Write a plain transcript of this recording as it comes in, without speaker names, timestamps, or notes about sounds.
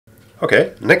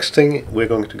Okay, next thing we're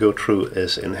going to go through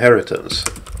is inheritance.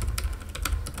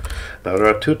 Now there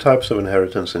are two types of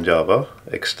inheritance in Java,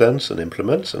 extends and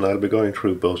implements, and I'll be going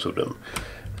through both of them.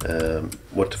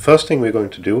 What the first thing we're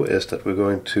going to do is that we're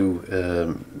going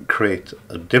to create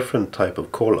a different type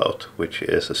of callout, which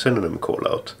is a synonym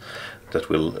callout that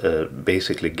will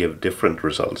basically give different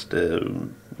results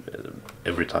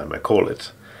every time I call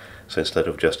it. So instead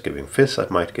of just giving fizz, I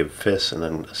might give fizz and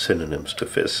then synonyms to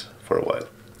fizz for a while.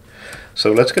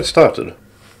 So let's get started.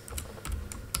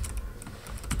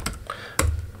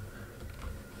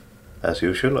 As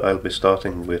usual, I'll be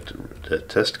starting with the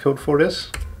test code for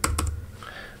this.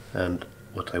 And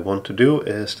what I want to do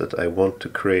is that I want to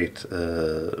create,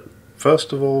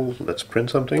 first of all, let's print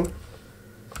something.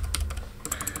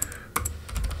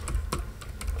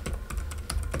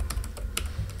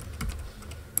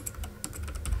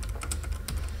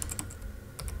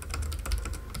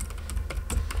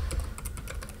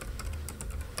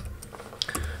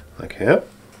 Like here.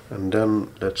 And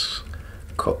then let's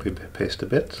copy paste a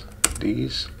bit.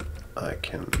 These I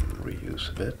can reuse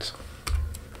a bit.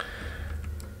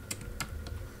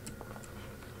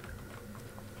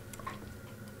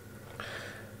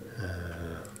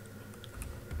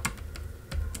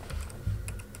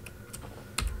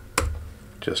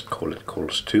 Just call it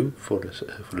calls2 for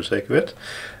the sake of it.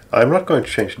 I'm not going to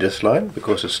change this line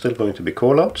because it's still going to be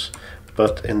callouts,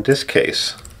 but in this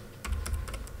case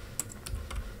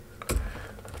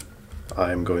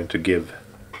I'm going to give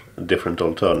different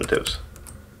alternatives.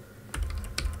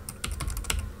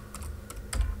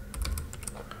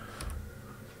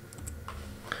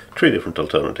 Three different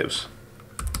alternatives.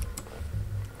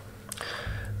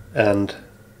 And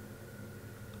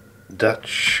that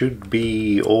should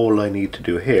be all I need to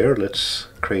do here. Let's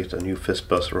create a new fizz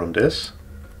buzzer on this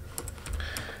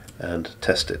and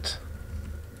test it.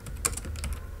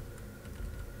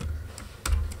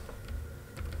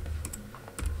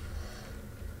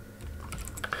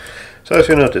 So as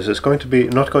you notice, it's going to be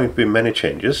not going to be many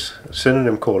changes.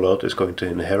 Synonym callout is going to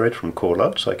inherit from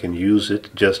callout, so I can use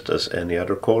it just as any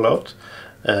other callout.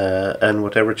 And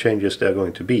whatever changes there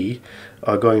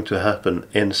are going to happen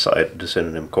inside the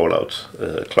synonym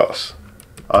callout class.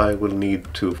 I will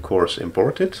need to, of course,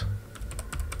 import it.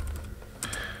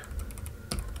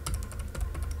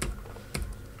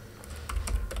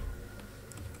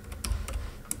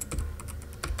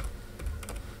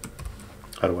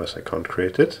 Otherwise I can't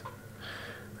create it.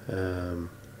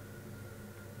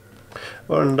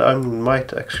 And I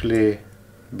might actually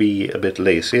be a bit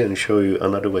lazy and show you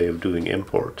another way of doing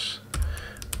imports.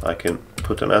 I can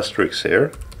put an asterisk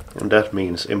here, and that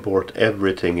means import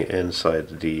everything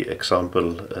inside the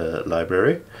example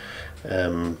library.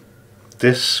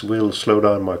 This will slow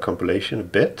down my compilation a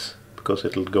bit because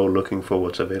it'll go looking for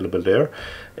what's available there.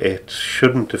 It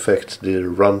shouldn't affect the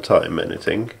runtime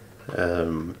anything.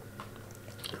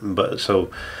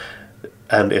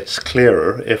 And it's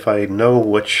clearer if I know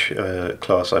which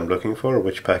class I'm looking for,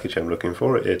 which package I'm looking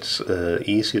for. It's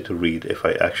easier to read if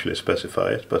I actually specify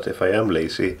it. But if I am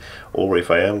lazy, or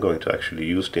if I am going to actually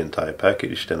use the entire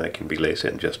package, then I can be lazy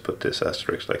and just put this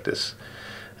asterisk like this.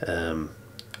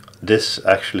 This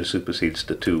actually supersedes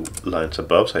the two lines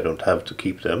above, so I don't have to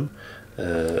keep them.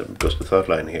 Because the third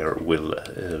line here will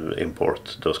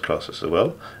import those classes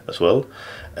as well.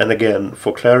 And again,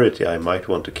 for clarity, I might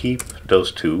want to keep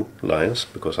those two lines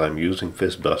because I'm using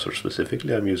fizz buzzer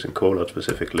specifically, I'm using callout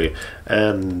specifically,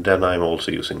 and then I'm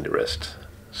also using the rest,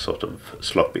 sort of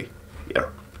sloppy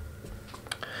here.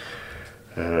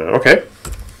 Okay,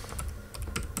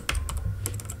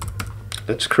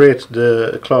 let's create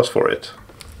the class for it.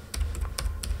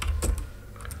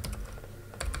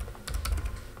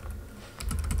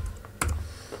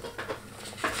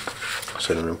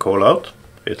 Synonym callout,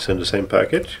 it's in the same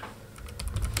package.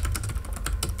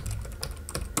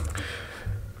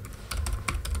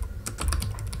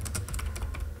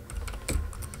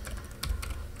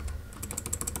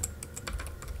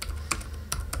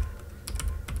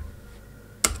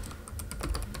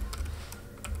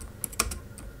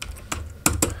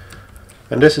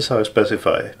 And this is how I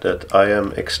specify that I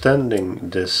am extending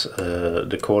this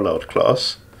the callout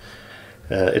class.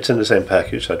 It's in the same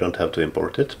package, so I don't have to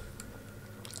import it.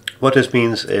 What this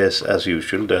means is, as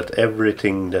usual, that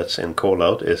everything that's in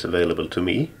callout is available to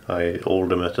me. All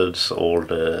the methods, all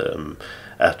the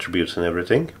attributes and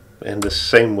everything. In the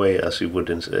same way as you would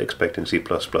expect in C++.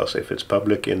 If it's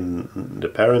public in the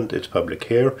parent, it's public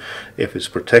here. If it's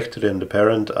protected in the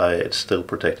parent, it's still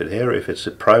protected here. If it's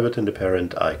private in the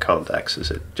parent, I can't access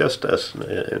it, just as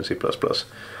in C++.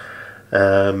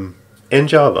 In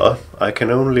Java, I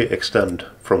can only extend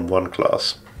from one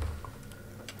class.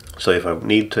 So if I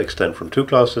need to extend from two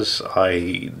classes,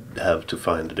 I have to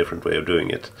find a different way of doing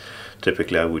it.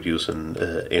 Typically I would use an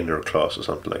inner class or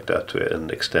something like that and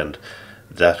extend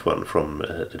that one from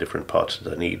the different parts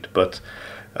that I need. But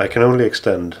I can only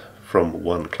extend from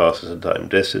one class at a time.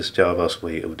 This is Java's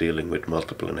way of dealing with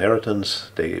multiple inheritance.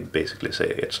 They basically say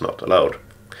it's not allowed.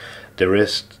 There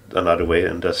is another way,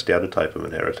 and that's the other type of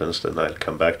inheritance, then I'll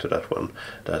come back to that one,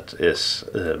 that is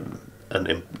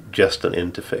just an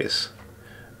interface.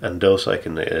 And those I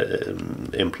can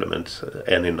implement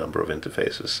any number of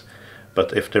interfaces.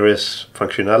 But if there is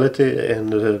functionality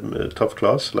in the top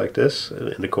class, like this,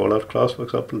 in the callout class, for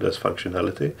example, there's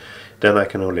functionality, then I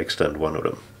can only extend one of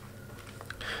them.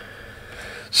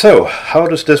 So, how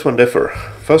does this one differ?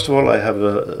 First of all, I have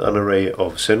an array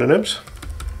of synonyms.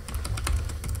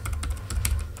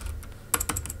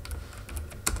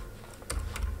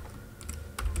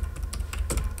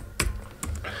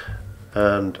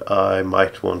 And I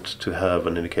might want to have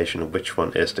an indication of which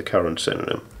one is the current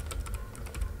synonym.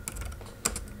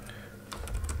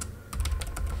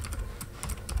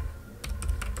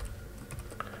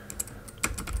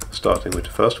 Starting with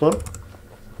the first one.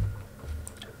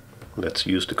 Let's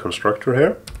use the constructor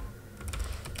here.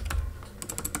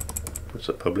 It's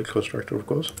a public constructor, of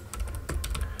course.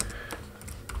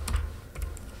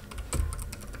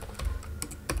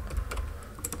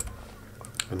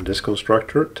 And this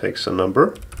constructor takes a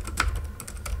number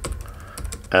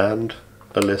and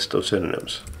a list of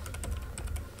synonyms,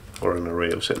 or an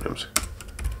array of synonyms.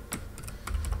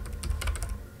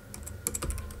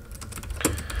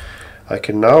 I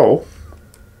can now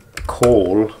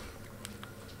call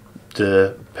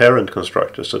the parent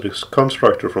constructor. So this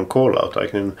constructor from callout I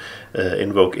can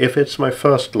invoke. If it's my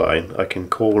first line, I can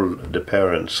call the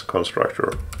parent's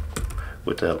constructor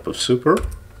with the help of super.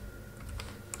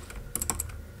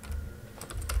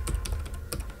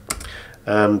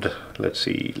 And let's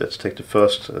see, let's take the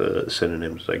first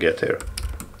synonyms I get here.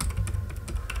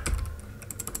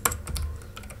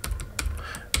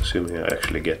 Assuming I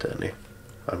actually get any.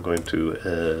 I'm going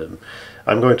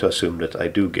to assume that I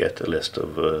do get a list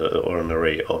of or an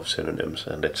array of synonyms,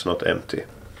 and it's not empty.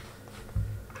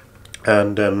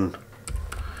 And then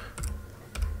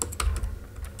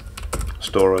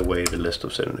store away the list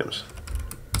of synonyms.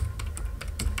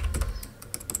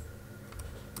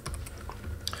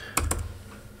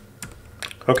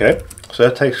 Okay, so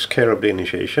that takes care of the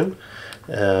initiation.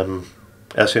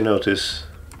 As you notice,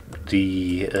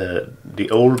 the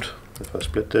old, if I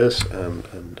split this and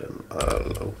then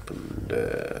I'll open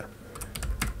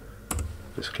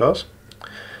this class,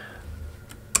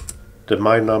 the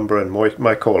my number and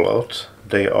my callout,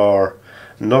 they are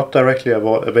not directly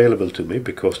available to me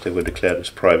because they were declared as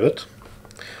private.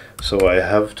 So I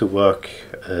have to work,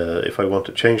 if I want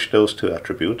to change those two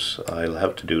attributes, I'll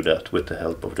have to do that with the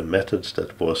help of the methods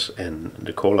that was in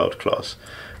the callout class.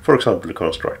 For example, the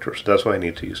constructors. That's why I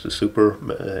need to use the super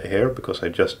here, because I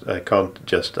can't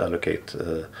just allocate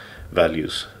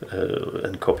values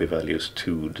and copy values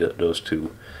to those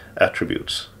two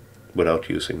attributes without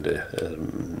using the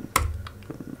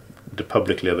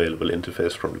publicly available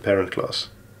interface from the parent class.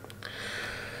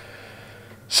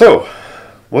 So,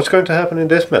 what's going to happen in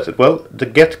this method? Well, the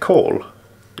getCall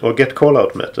or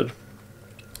getCallout method,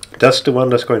 that's the one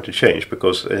that's going to change,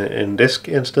 because in this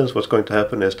instance what's going to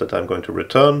happen is that I'm going to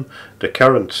return the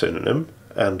current synonym,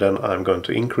 and then I'm going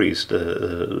to increase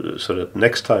the so that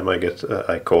next time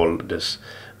I call this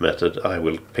method, I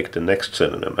will pick the next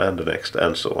synonym and the next,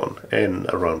 and so on, in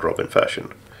a round-robin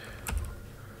fashion.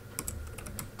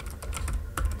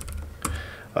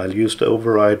 I'll use the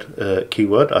override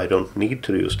keyword. I don't need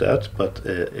to use that, but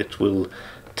it will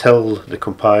tell the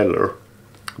compiler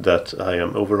that I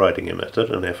am overriding a method,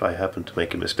 and if I happen to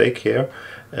make a mistake here,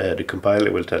 the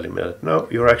compiler will tell me that no,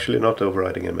 you're actually not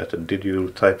overriding a method. Did you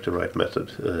type the right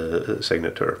method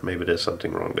signature? Maybe there's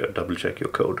something wrong there. Double check your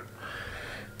code.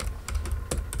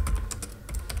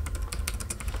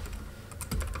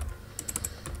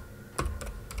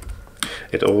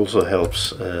 It also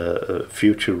helps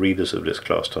future readers of this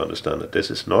class to understand that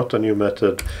this is not a new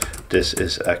method. This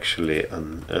is actually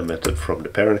a method from the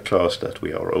parent class that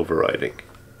we are overriding.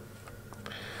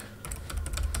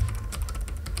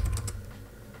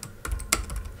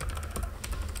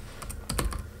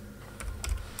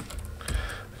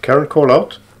 Current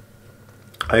callout,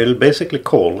 I'll basically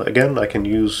call, again I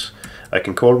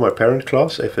can call my parent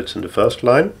class if it's in the first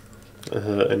line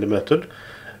in the method,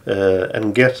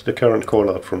 and get the current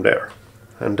callout from there.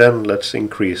 And then let's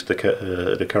increase the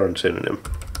current synonym.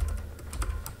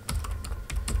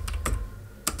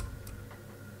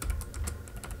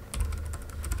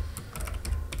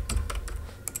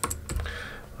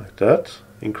 Like that.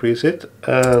 increase it,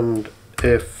 and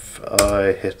if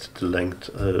I hit the length,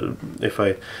 if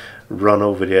I run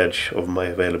over the edge of my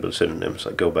available synonyms,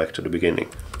 I go back to the beginning.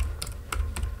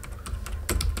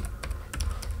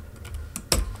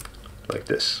 Like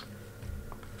this.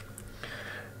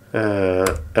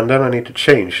 And then I need to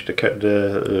change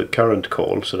the current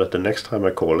call so that the next time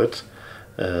I call it,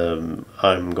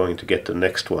 I'm going to get the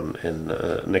next one in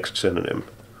next synonym.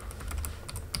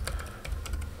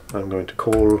 I'm going to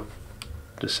call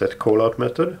the set callout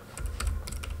method.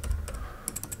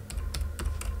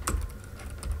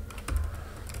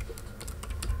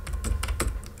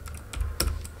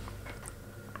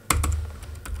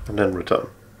 And then return.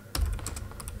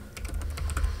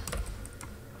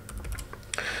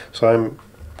 So I'm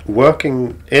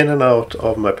working in and out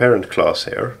of my parent class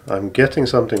here. I'm getting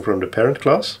something from the parent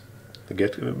class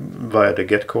via the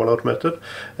get callout method,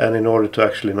 and in order to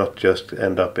actually not just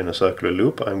end up in a circular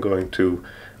loop, I'm going to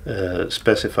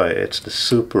specify it's the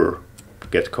super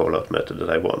get callout method that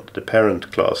I want. The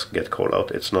parent class get callout,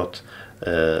 it's not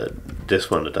this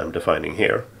one that I'm defining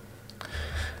here.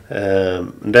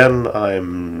 Then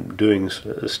I'm doing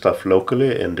stuff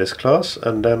locally in this class,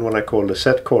 and then when I call the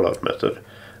set callout method,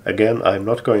 again, I'm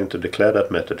not going to declare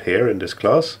that method here in this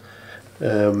class,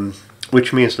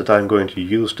 which means that I'm going to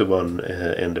use the one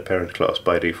in the parent class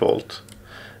by default,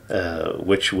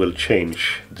 which will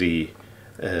change the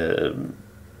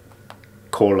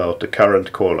callout, the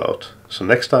current callout. So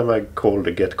next time I call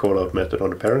the get callout method on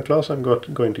the parent class, I'm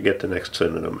going to get the next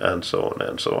synonym, and so on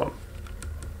and so on.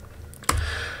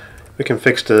 We can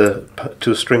fix the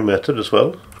toString method as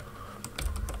well.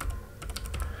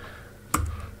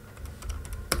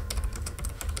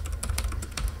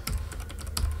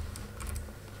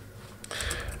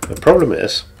 The problem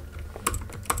is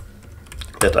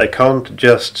that I can't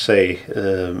just say,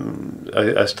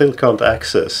 I still can't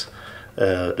access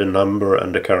the number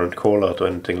and the current callout or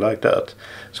anything like that.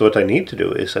 So what I need to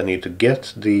do is I need to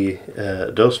get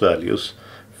those values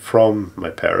from my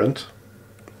parent,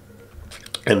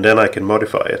 and then I can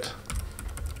modify it.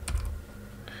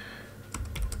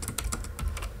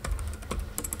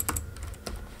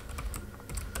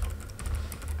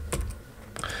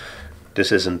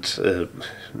 This isn't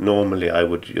normally I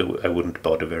wouldn't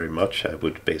bother very much. I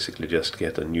would basically just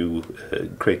get a new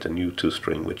create a new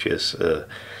toString, which is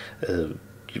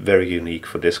very unique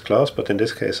for this class. But in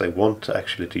this case, I want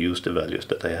actually to use the values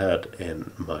that I had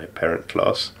in my parent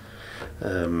class,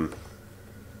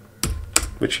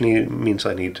 which means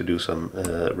I need to do some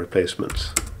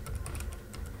replacements.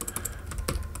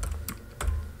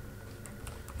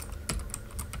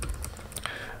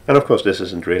 And of course this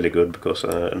isn't really good, because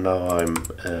now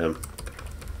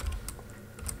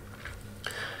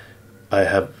I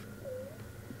have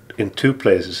in two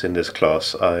places in this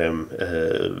class I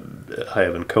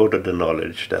have encoded the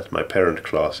knowledge that my parent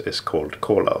class is called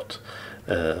callout.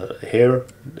 Here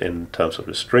in terms of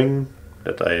the string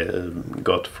that I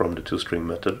got from the toString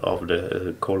method of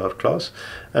the callout class,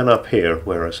 and up here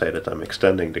where I say that I'm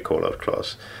extending the callout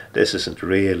class. This isn't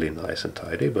really nice and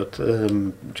tidy, but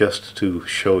just to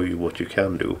show you what you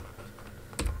can do.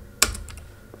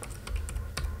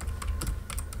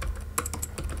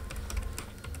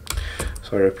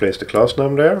 So I replace the class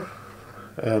name there,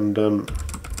 and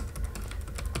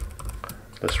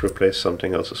let's replace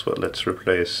something else as well. Let's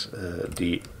replace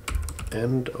the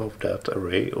end of that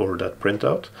array or that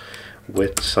printout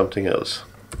with something else.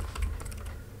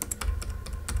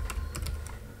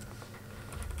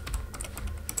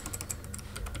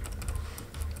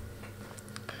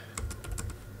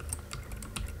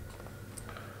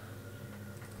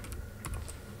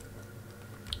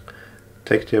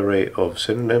 Take the array of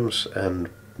synonyms and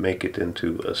make it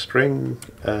into a string,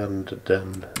 and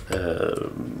then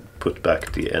put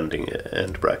back the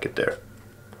end bracket there.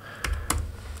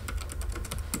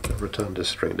 Return the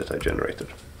string that I generated.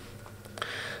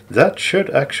 That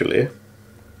should actually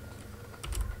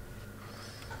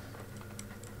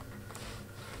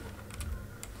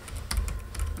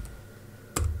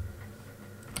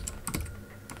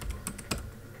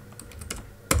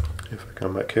if I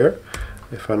come back here,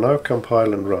 if I now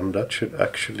compile and run, that should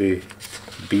actually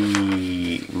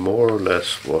be more or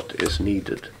less what is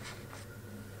needed.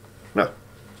 No,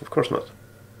 of course not.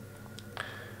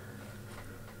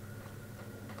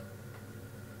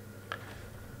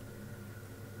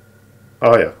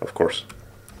 Oh yeah, of course.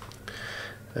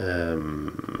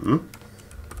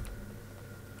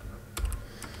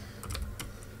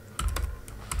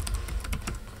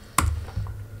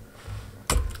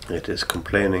 It is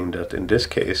complaining that in this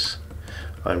case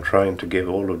I'm trying to give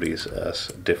all of these as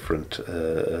different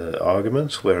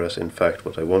arguments, whereas in fact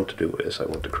what I want to do is I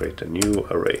want to create a new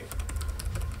array.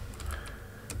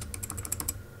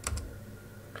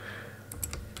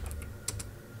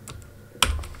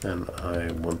 and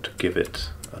I want to give it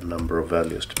a number of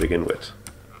values to begin with.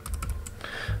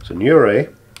 So new array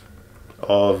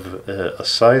of a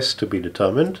size to be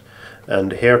determined,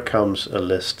 and here comes a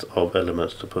list of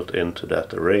elements to put into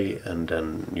that array, and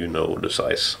then you know the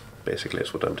size. Basically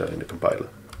is what I'm telling the compiler.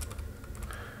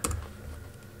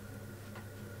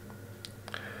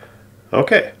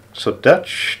 Okay, so that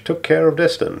took care of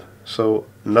this then. So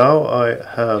now I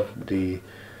have the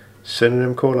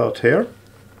synonym callout here,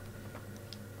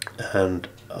 and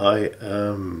I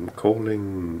am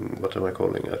calling, what am I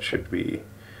calling? That should be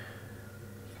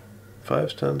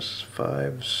 5s, 10s,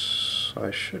 5s.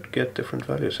 I should get different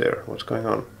values here. What's going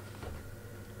on?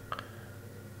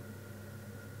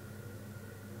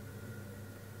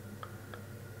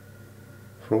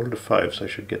 For all the 5s I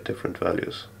should get different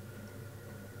values.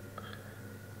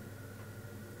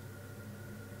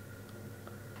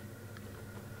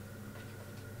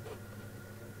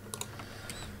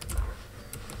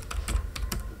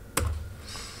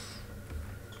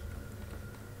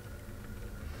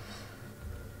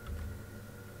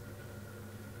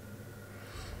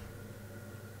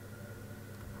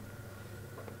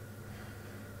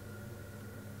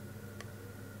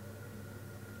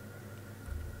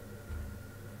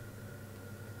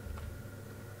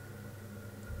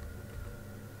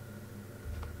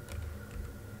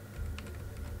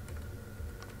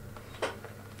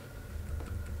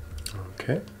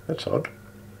 Okay, that's odd.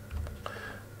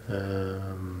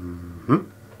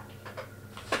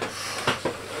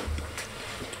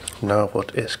 Now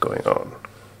what is going on?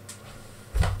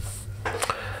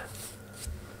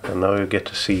 And now you get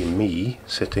to see me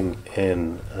sitting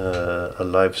in a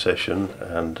live session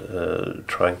and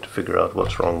trying to figure out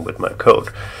what's wrong with my code.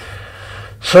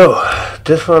 So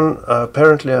this one,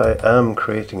 apparently I am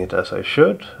creating it as I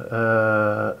should,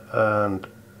 and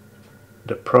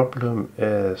the problem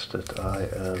is that I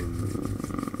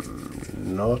am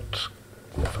not,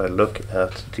 if I look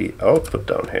at the output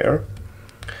down here,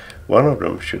 one of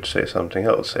them should say something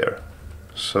else here.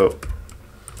 So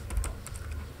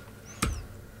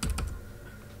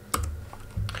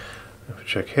if we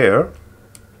check here,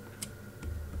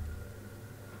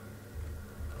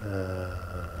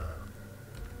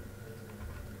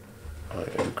 I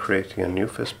am creating a new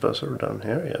fist buzzer down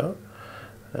here, yeah,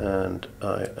 and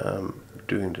I am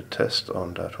doing the test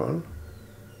on that one.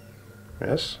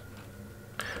 Yes.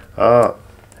 Ah,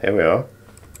 here we are.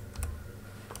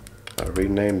 I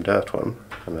renamed that one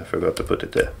and I forgot to put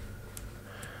it there.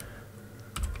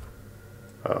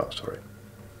 Ah, sorry.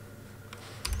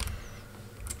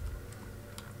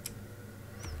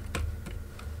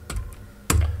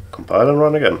 Compile and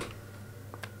run again.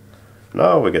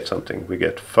 Now we get something. We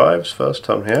get 5s first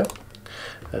down here,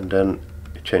 and then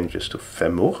it changes to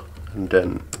femur, and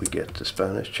then we get the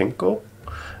Spanish cinco,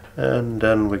 and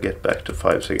then we get back to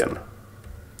 5s again.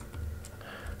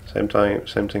 Same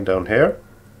thing down here.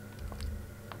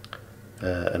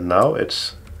 And now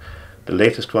it's the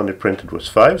latest one it printed was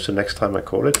 5, so next time I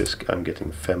call it I'm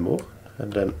getting femur,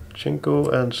 and then cinco,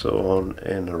 and so on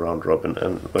in a round robin.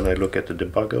 And when I look at the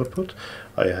debug output,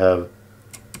 I have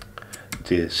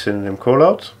the synonym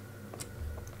callout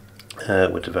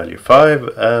with the value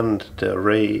 5, and the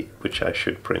array, which I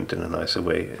should print in a nicer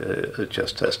way,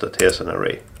 just test that here's an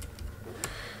array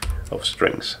of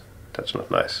strings. That's not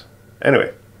nice.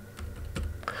 Anyway,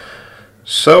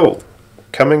 so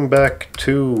coming back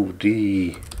to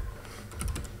the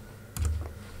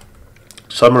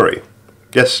summary.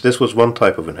 Yes, this was one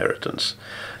type of inheritance.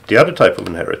 The other type of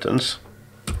inheritance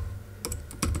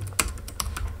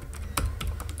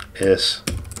is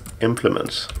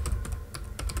implements.